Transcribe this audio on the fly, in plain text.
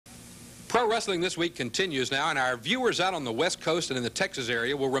Pro Wrestling This Week continues now, and our viewers out on the West Coast and in the Texas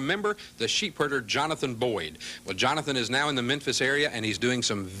area will remember the sheepherder Jonathan Boyd. Well, Jonathan is now in the Memphis area, and he's doing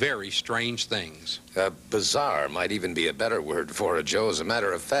some very strange things. Bizarre might even be a better word for it, Joe. As a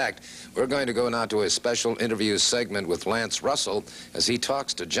matter of fact, we're going to go now to a special interview segment with Lance Russell as he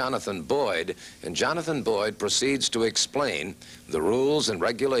talks to Jonathan Boyd, and Jonathan Boyd proceeds to explain the rules and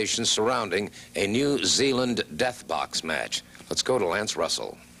regulations surrounding a New Zealand death box match. Let's go to Lance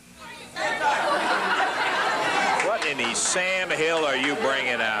Russell. What in the Sam Hill are you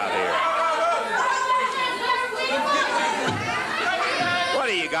bringing out here? What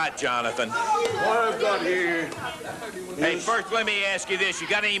do you got, Jonathan? What I've got here... Hey, first let me ask you this. You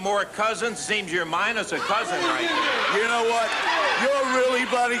got any more cousins? Seems you're minus a cousin right now. You know what? You're really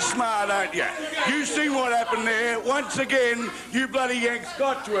bloody smart, aren't you? You seen what happened there. Once again, you bloody Yanks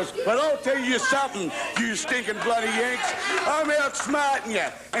got to us. But I'll tell you something, you stinking bloody Yanks. I'm outsmarting you.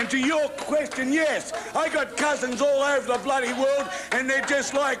 And to your question, yes, I got cousins all over the bloody world, and they're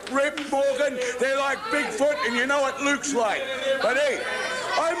just like Rip Morgan. They're like Bigfoot, and you know what Luke's like. But hey,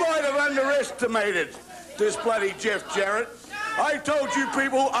 I might have underestimated this bloody Jeff Jarrett. I told you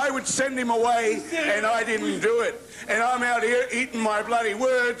people I would send him away, and I didn't do it. And I'm out here eating my bloody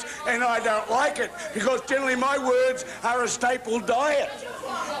words, and I don't like it, because generally my words are a staple diet.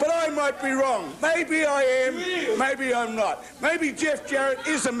 But I might be wrong. Maybe I am, maybe I'm not. Maybe Jeff Jarrett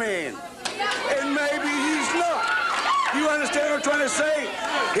is a man, and maybe he's not. You understand what I'm trying to say?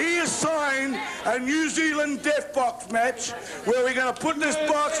 He has signed a New Zealand death box match where we're going to put this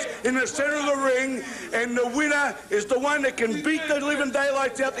box in the center of the ring, and the winner is the one that can beat the living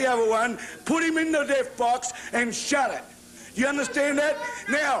daylights out the other one, put him in the death box, and shut it. You understand that?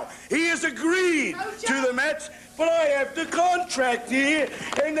 Now, he has agreed to the match, but I have the contract here,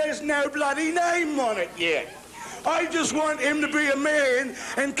 and there's no bloody name on it yet. I just want him to be a man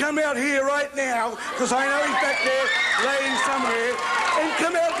and come out here right now, because I know he's back there laying somewhere, and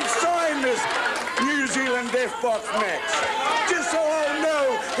come out and sign this New Zealand death box match. Just so I'll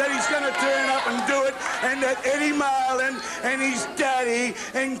know that he's going to turn up and do it, and that Eddie Marlin and his daddy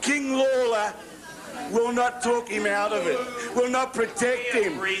and King Lawler will not talk him out of it, will not protect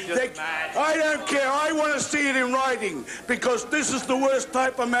him. I don't care. I want to see it in writing, because this is the worst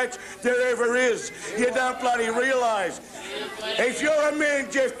type of match there ever is. You don't bloody realize. If you're a man,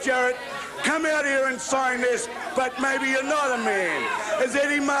 Jeff Jarrett, come out here and sign this, but maybe you're not a man. Has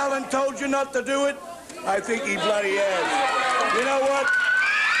Eddie Marlin told you not to do it? I think he bloody has. You know what?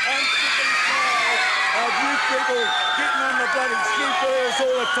 I'm sick and tired of you people getting on the bloody Sheepherder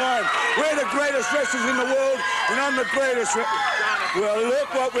all the time. We're the greatest wrestlers in the world, and I'm the greatest. Well,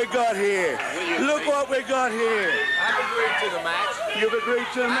 look what we got here. Look what we got here. I've agreed to the match. You've agreed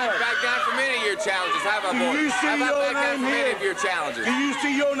to the match. I've backed down from any of your challenges. How about Do you see your name here? Any of your challenges? Do you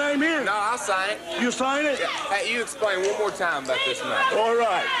see your name here? No, I'll sign it. You sign it? Yeah. Hey, you explain one more time about this match. All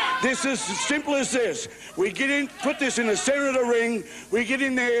right. This is as simple as this. We get in, put this in the center of the ring, we get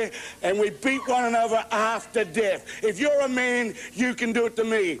in there, and we beat one another after death. If you're a man, you can do it to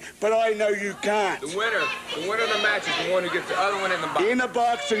me, but I know you can't. The winner of the match is the one who gets the other one in the box. In the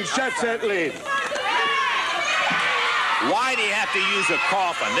box and shuts that lid. Why do you have to use a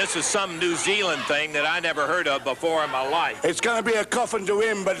coffin? This is some New Zealand thing that I never heard of before in my life. It's going to be a coffin to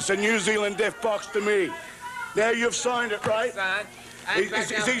him, but it's a New Zealand death box to me. Now you've signed it, right? Signed. Is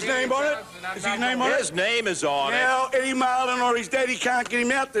his name on it? Is his name on it? His name is on it. Now, Eddie Marlin or his daddy can't get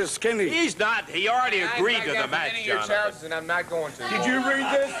him out this, can he? He's not. He already agreed to the match, Your Jonathan. challenges, and I'm not going to. Did you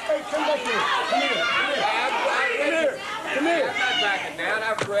read this? Hey, come back here. Come here. Come here. Come here. I'm not backing down.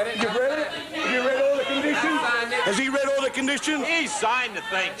 I've read it. You've read it? Have you read all the conditions? Has he read all the conditions? He signed the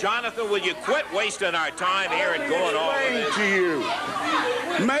thing. Jonathan, will you quit wasting our time here and going on with it? To you.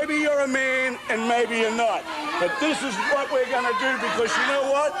 Maybe you're a man and maybe you're not. But this is what we're going to do, because you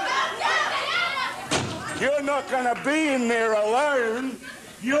know what? You're not going to be in there alone.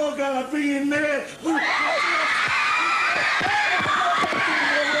 You're going to be in there.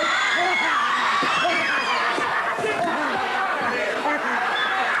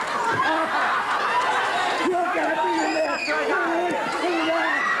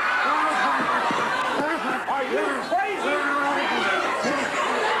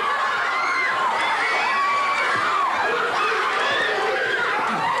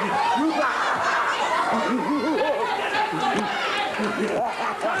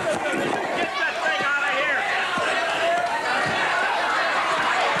 Get that thing out of here.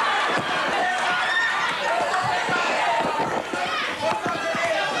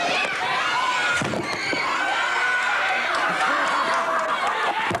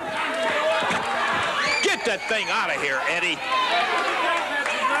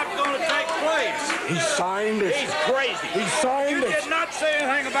 He signed it. He's crazy. He signed You it. did not say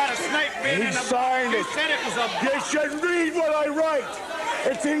anything about a snake being He in the signed You it. said it was a... You should read what I write.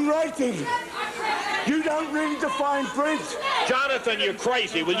 It's in writing. You don't read the fine print. Jonathan, you're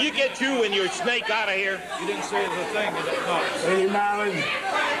crazy. Will you get you and your snake out of here? You didn't say the thing, did it not? Hey, Marlon,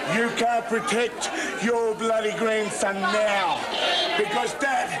 you can't protect your bloody grandson now. Because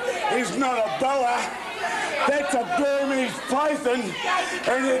that is not a boa. That's a Burmese python,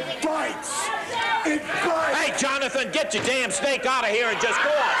 and it bites. It bites. Hey, Jonathan, get your damn snake out of here and just go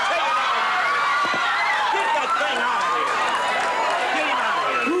on. Take it out. Get that thing out of here. Get him out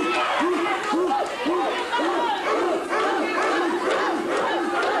of here.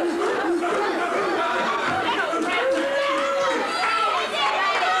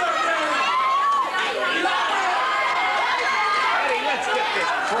 Eddie, let's get this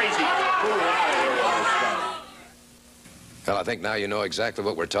crazy fool out of here. Well, I think now you know exactly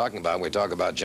what we're talking about when we talk about